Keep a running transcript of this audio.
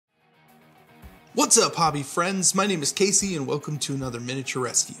What's up, hobby friends? My name is Casey and welcome to another miniature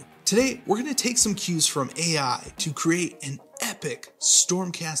rescue. Today, we're going to take some cues from AI to create an epic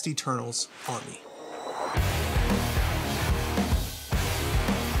Stonecast Eternals army.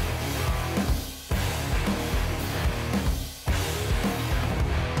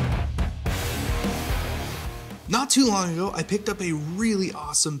 Not too long ago, I picked up a really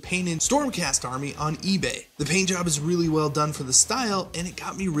awesome painted Stonecast army on eBay. The paint job is really well done for the style, and it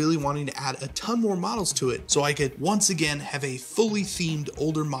got me really wanting to add a ton more models to it so I could once again have a fully themed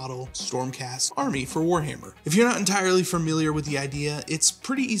older model Stonecast army for Warhammer. If you're not entirely familiar with the idea, it's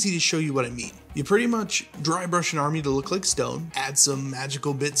pretty easy to show you what I mean. You pretty much dry brush an army to look like stone, add some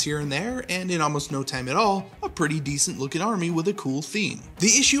magical bits here and there, and in almost no time at all, a pretty decent looking army with a cool theme.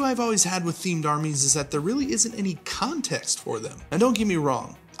 The issue I've always had with themed armies is that there really isn't any context for them. Now don't get me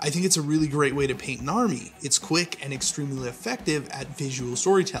wrong, I think it's a really great way to paint an army. It's quick and extremely effective at visual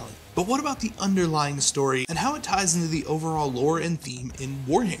storytelling. But what about the underlying story and how it ties into the overall lore and theme in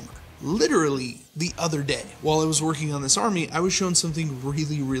Warhammer? Literally the other day, while I was working on this army, I was shown something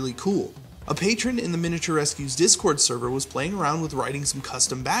really cool. A patron in the Miniature Rescues Discord server was playing around with writing some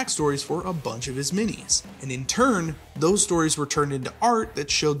custom backstories for a bunch of his minis, and in turn, those stories were turned into art that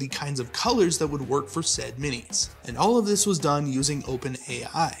showed the kinds of colors that would work for said minis. And all of this was done using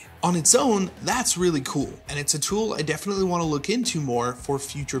OpenAI. On its own, that's really cool, and it's a tool I definitely want to look into more for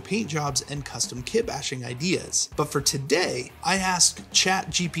future paint jobs and custom kit bashing ideas. But for today, I asked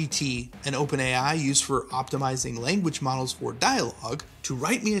ChatGPT, an OpenAI used for optimizing language models for dialogue, to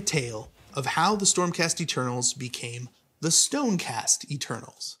write me a tale of how the Stonecast Eternals became the Stonecast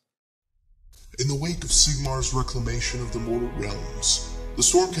Eternals. In the wake of Sigmar's reclamation of the mortal realms, the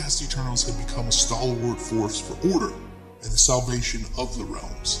Stormcast Eternals had become a stalwart force for order and the salvation of the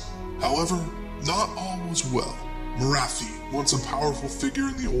realms. However, not all was well. Marathi, once a powerful figure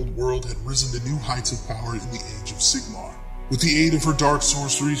in the old world, had risen to new heights of power in the age of Sigmar. With the aid of her dark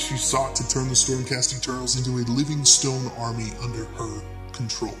sorcery, she sought to turn the Stormcast Eternals into a living stone army under her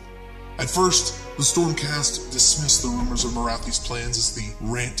control. At first, the Stormcast dismissed the rumors of Marathi's plans as the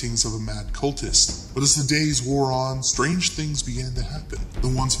rantings of a mad cultist, but as the days wore on, strange things began to happen.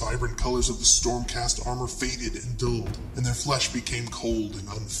 The once vibrant colors of the Stormcast armor faded and dulled, and their flesh became cold and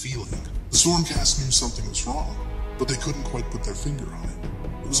unfeeling. The Stormcast knew something was wrong, but they couldn't quite put their finger on it.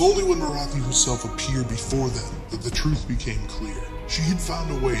 It was only when Marathi herself appeared before them that the truth became clear. She had found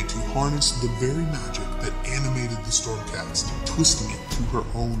a way to harness the very magic that animated the Stormcast, twisting it to her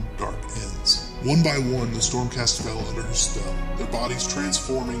own dark ends. One by one, the Stormcast fell under her spell, their bodies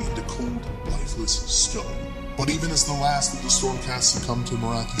transforming into cold, lifeless stone. But even as the last of the Stormcast succumbed to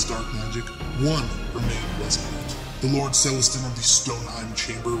Marathi's dark magic, one remained resolute. The Lord Celestin of the Stonheim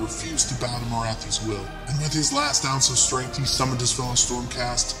Chamber refused to bow to Marathi's will, and with his last ounce of strength he summoned his fellow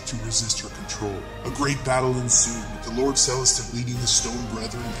Stormcast to resist her control. A great battle ensued, with the Lord Celestin leading the Stone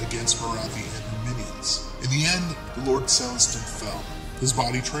Brethren against Marathi and her minions. In the end, the Lord Celestin fell, his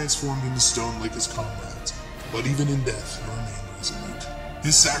body transformed into stone like his comrades, but even in death he remained resolute.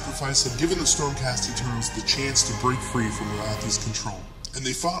 His sacrifice had given the Stormcast Eternals the chance to break free from Marathi's control, and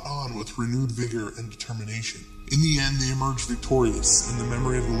they fought on with renewed vigor and determination. In the end, they emerged victorious, and the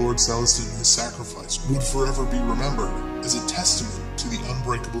memory of the Lord Celestin and his sacrifice would forever be remembered as a testament to the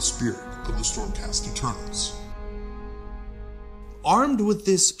unbreakable spirit of the Stormcast Eternals. Armed with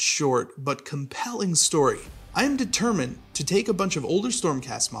this short but compelling story, I am determined to take a bunch of older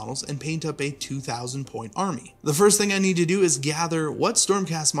Stormcast models and paint up a 2,000 point army. The first thing I need to do is gather what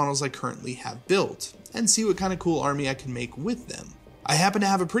Stormcast models I currently have built, and see what kind of cool army I can make with them. I happen to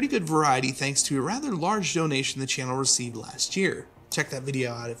have a pretty good variety thanks to a rather large donation the channel received last year. Check that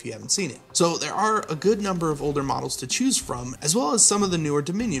video out if you haven't seen it. So there are a good number of older models to choose from, as well as some of the newer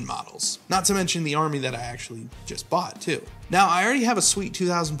Dominion models. Not to mention the army that I actually just bought too. Now I already have a sweet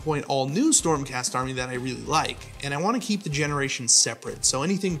 2,000 point all new Stormcast army that I really like, and I want to keep the generations separate, so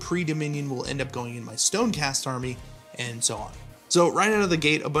anything pre-Dominion will end up going in my Stonecast army, and so on. So right out of the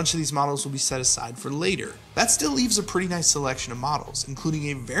gate, a bunch of these models will be set aside for later. That still leaves a pretty nice selection of models, including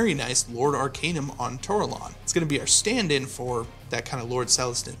a very nice Lord Arcanum on Toralon. It's going to be our stand-in for that kind of Lord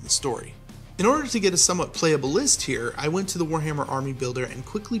Celestin in the story. In order to get a somewhat playable list here, I went to the Warhammer Army Builder and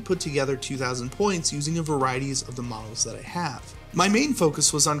quickly put together 2,000 points using a variety of the models that I have. My main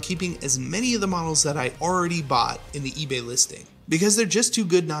focus was on keeping as many of the models that I already bought in the eBay listing, because they're just too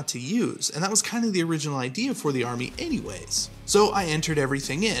good not to use, and that was kind of the original idea for the army anyways. So I entered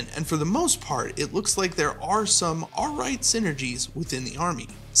everything in, and for the most part, it looks like there are some alright synergies within the army.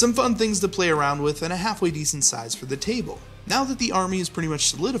 Some fun things to play around with, and a halfway decent size for the table. Now that the army is pretty much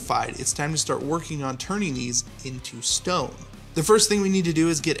solidified, it's time to start working on turning these into stone. The first thing we need to do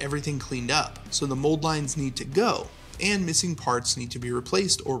is get everything cleaned up, so the mold lines need to go, and missing parts need to be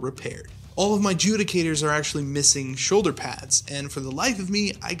replaced or repaired. All of my judicators are actually missing shoulder pads, and for the life of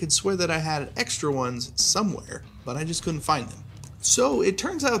me, I could swear that I had extra ones somewhere, but I just couldn't find them. So it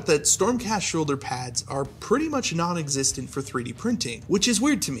turns out that Stormcast shoulder pads are pretty much non-existent for 3D printing, which is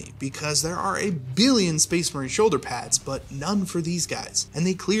weird to me because there are a billion Space Marine shoulder pads, but none for these guys, and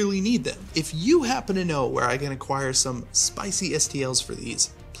they clearly need them. If you happen to know where I can acquire some spicy STLs for these,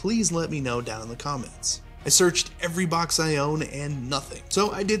 please let me know down in the comments. I searched every box I own and nothing,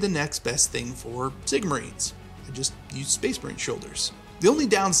 so I did the next best thing for Sigmarines. I just used Space Marine shoulders. The only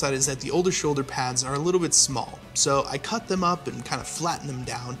downside is that the older shoulder pads are a little bit small, so I cut them up and kind of flattened them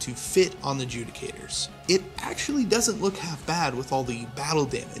down to fit on the judicators. It actually doesn't look half bad with all the battle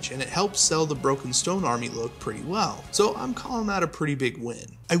damage, and it helps sell the Broken Stone army look pretty well, so I'm calling that a pretty big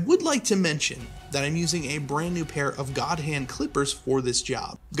win. I would like to mention that I'm using a brand new pair of God Hand clippers for this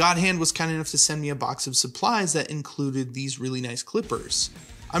job. God Hand was kind enough to send me a box of supplies that included these really nice clippers.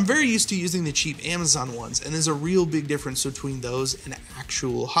 I'm very used to using the cheap Amazon ones, and there's a real big difference between those and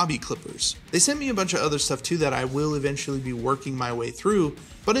actual hobby clippers. They sent me a bunch of other stuff too that I will eventually be working my way through,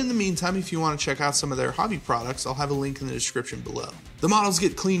 but in the meantime, if you want to check out some of their hobby products, I'll have a link in the description below. The models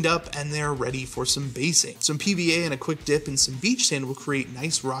get cleaned up and they're ready for some basing. Some PVA and a quick dip and some beach sand will create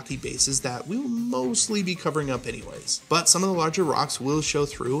nice rocky bases that we will mostly be covering up anyways. But some of the larger rocks will show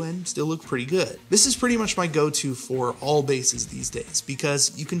through and still look pretty good. This is pretty much my go-to for all bases these days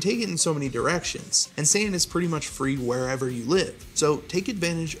because you can take it in so many directions, and sand is pretty much free wherever you live. So take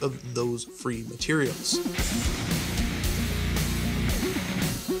advantage of those free materials.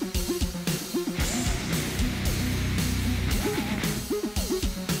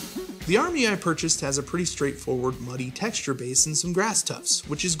 The army I purchased has a pretty straightforward muddy texture base and some grass tufts,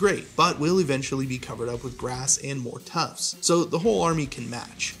 which is great, but will eventually be covered up with grass and more tufts, so the whole army can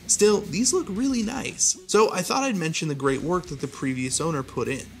match. Still, these look really nice, so I thought I'd mention the great work that the previous owner put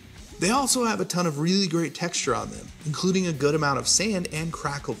in. They also have a ton of really great texture on them, including a good amount of sand and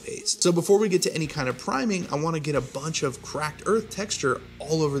crackle paste. So before we get to any kind of priming, I want to get a bunch of cracked earth texture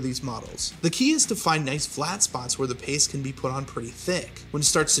all over these models. The key is to find nice flat spots where the paste can be put on pretty thick. When it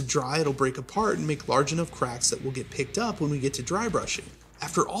starts to dry, it'll break apart and make large enough cracks that will get picked up when we get to dry brushing.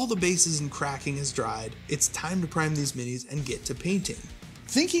 After all the bases and cracking has dried, it's time to prime these minis and get to painting.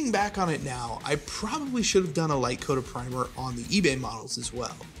 Thinking back on it now, I probably should have done a light coat of primer on the eBay models as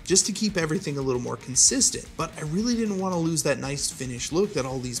well, just to keep everything a little more consistent, but I really didn't want to lose that nice finished look that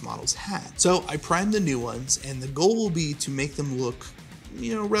all these models had. So I primed the new ones, and the goal will be to make them look,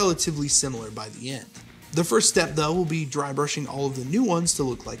 relatively similar by the end. The first step though will be dry brushing all of the new ones to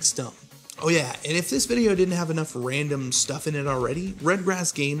look like stone. Oh yeah, and if this video didn't have enough random stuff in it already,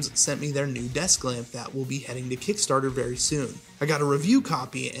 Redgrass Games sent me their new desk lamp that will be heading to Kickstarter very soon. I got a review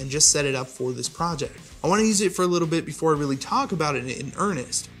copy and just set it up for this project. I want to use it for a little bit before I really talk about it in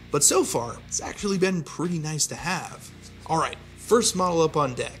earnest, but so far, it's actually been pretty nice to have. Alright, first model up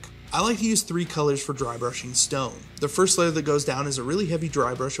on deck. I like to use 3 colors for dry brushing stone. The first layer that goes down is a really heavy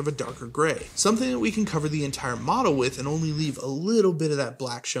dry brush of a darker gray, something that we can cover the entire model with and only leave a little bit of that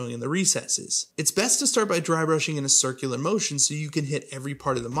black showing in the recesses. It's best to start by dry brushing in a circular motion so you can hit every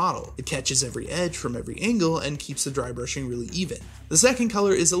part of the model. It catches every edge from every angle and keeps the dry brushing really even. The second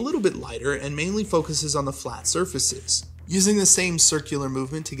color is a little bit lighter and mainly focuses on the flat surfaces, using the same circular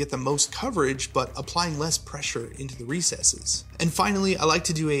movement to get the most coverage but applying less pressure into the recesses. And finally, I like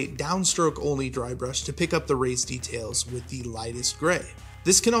to do a downstroke only dry brush to pick up the raised details with the lightest gray.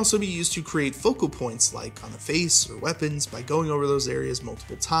 This can also be used to create focal points like on the face or weapons by going over those areas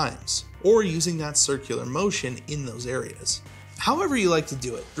multiple times, or using that circular motion in those areas. However you like to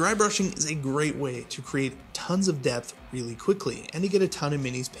do it, dry brushing is a great way to create tons of depth really quickly and to get a ton of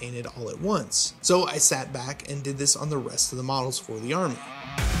minis painted all at once. So I sat back and did this on the rest of the models for the army.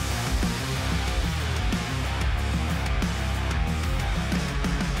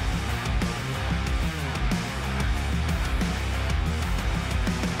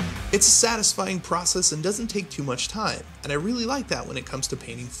 It's a satisfying process and doesn't take too much time, and I really like that when it comes to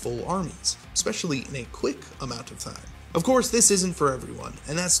painting full armies, especially in a quick amount of time. Of course, this isn't for everyone,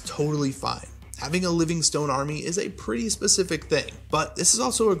 and that's totally fine. Having a living stone army is a pretty specific thing, but this is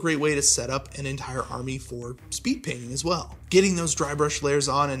also a great way to set up an entire army for speed painting as well. Getting those dry brush layers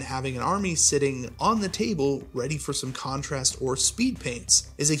on and having an army sitting on the table ready for some contrast or speed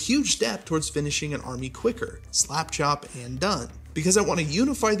paints is a huge step towards finishing an army quicker, slap chop and done. Because I want to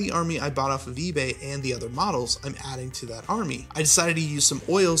unify the army I bought off of eBay and the other models I'm adding to that army, I decided to use some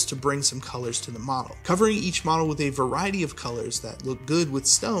oils to bring some colors to the model. Covering each model with a variety of colors that look good with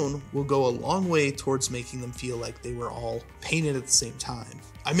stone will go a long way towards making them feel like they were all painted at the same time.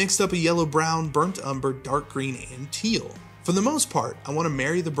 I mixed up a yellow, brown, burnt umber, dark green, and teal. For the most part, I want to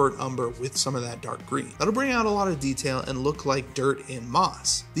marry the burnt umber with some of that dark green. That'll bring out a lot of detail and look like dirt and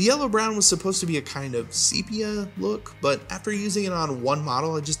moss. The yellow brown was supposed to be a kind of sepia look, but after using it on one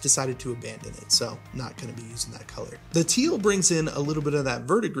model, I just decided to abandon it, so I'm not going to be using that color. The teal brings in a little bit of that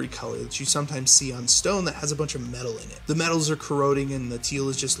verdigris color that you sometimes see on stone that has a bunch of metal in it. The metals are corroding and the teal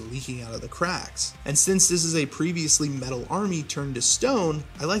is just leaking out of the cracks. And since this is a previously metal army turned to stone,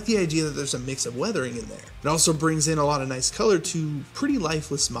 I like the idea that there's a mix of weathering in there. It also brings in a lot of nice color to pretty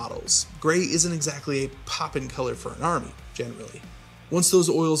lifeless models. Gray isn't exactly a poppin' color for an army, generally. Once those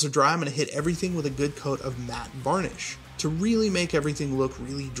oils are dry, I'm going to hit everything with a good coat of matte varnish to really make everything look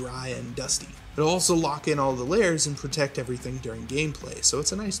really dry and dusty. It'll also lock in all the layers and protect everything during gameplay, so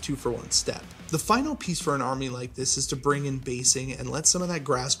it's a nice 2-for-1 step. The final piece for an army like this is to bring in basing and let some of that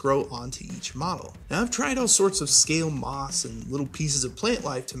grass grow onto each model. Now I've tried all sorts of scale moss and little pieces of plant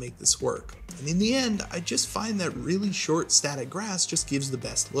life to make this work, and in the end I just find that really short static grass just gives the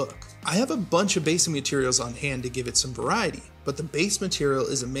best look. I have a bunch of basing materials on hand to give it some variety, but the base material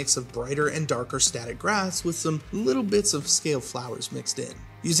is a mix of brighter and darker static grass with some little bits of scale flowers mixed in.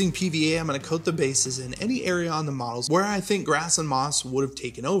 Using PVA, I'm going to coat the bases in any area on the models where I think grass and moss would have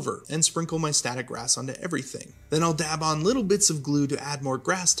taken over, and sprinkle my static grass onto everything. Then I'll dab on little bits of glue to add more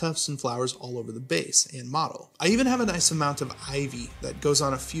grass tufts and flowers all over the base and model. I even have a nice amount of ivy that goes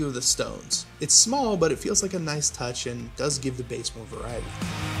on a few of the stones. It's small, but it feels like a nice touch and does give the base more variety.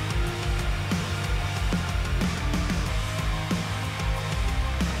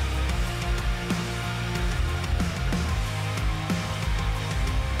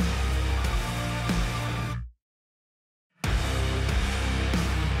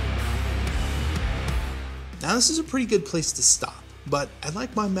 Now this is a pretty good place to stop, but I'd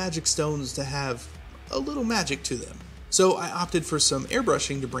like my magic stones to have a little magic to them. So I opted for some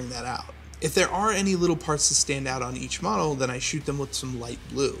airbrushing to bring that out. If there are any little parts that stand out on each model, then I shoot them with some light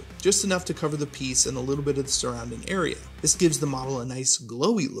blue, just enough to cover the piece and a little bit of the surrounding area. This gives the model a nice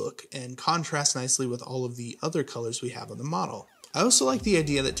glowy look and contrasts nicely with all of the other colors we have on the model. I also like the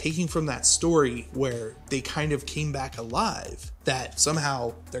idea that taking from that story where they kind of came back alive, that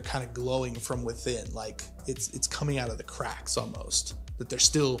somehow they're kind of glowing from within, like it's coming out of the cracks almost, that they're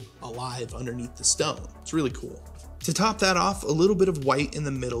still alive underneath the stone. It's really cool. To top that off, a little bit of white in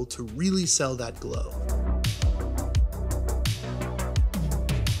the middle to really sell that glow.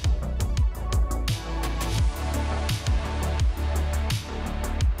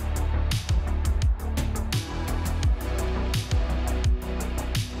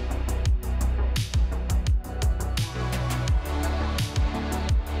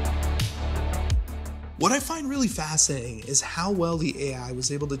 What I find really fascinating is how well the AI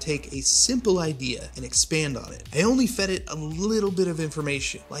was able to take a simple idea and expand on it. I only fed it a little bit of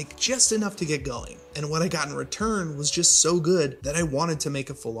information, like just enough to get going, and what I got in return was just so good that I wanted to make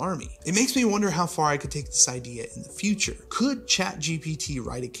a full army. It makes me wonder how far I could take this idea in the future. Could ChatGPT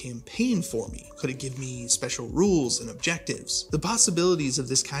write a campaign for me? Could it give me special rules and objectives? The possibilities of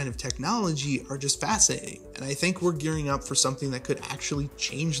this kind of technology are just fascinating, and I think we're gearing up for something that could actually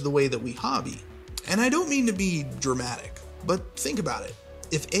change the way that we hobby. And I don't mean to be dramatic, but think about it.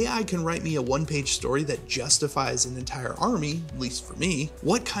 If AI can write me a one-page story that justifies an entire army, at least for me,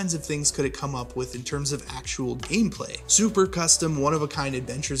 what kinds of things could it come up with in terms of actual gameplay? Super custom, one-of-a-kind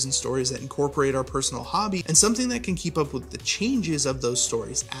adventures and stories that incorporate our personal hobby, and something that can keep up with the changes of those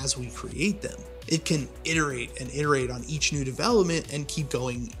stories as we create them. It can iterate and iterate on each new development and keep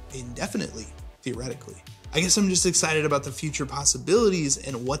going indefinitely, theoretically. I guess I'm just excited about the future possibilities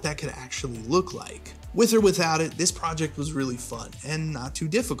and what that could actually look like. With or without it, this project was really fun and not too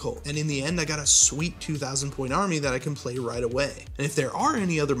difficult, and in the end I got a sweet 2,000 point army that I can play right away. And if there are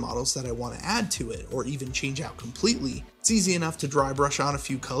any other models that I want to add to it or even change out completely, it's easy enough to dry brush on a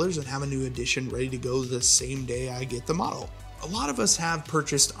few colors and have a new edition ready to go the same day I get the model. A lot of us have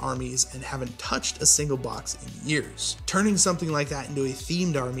purchased armies and haven't touched a single box in years. Turning something like that into a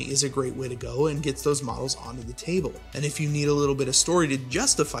themed army is a great way to go and gets those models onto the table. And if you need a little bit of story to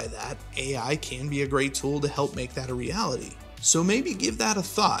justify that, AI can be a great tool to help make that a reality. So maybe give that a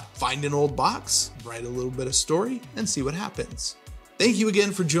thought. Find an old box, write a little bit of story, and see what happens. Thank you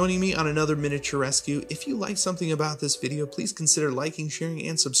again for joining me on another miniature rescue. If you like something about this video, please consider liking, sharing,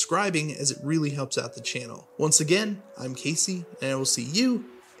 and subscribing as it really helps out the channel. Once again, I'm Casey, and I will see you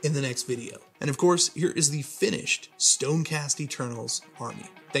in the next video. And of course, here is the finished Stonecast Eternals army.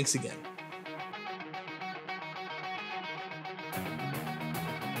 Thanks again.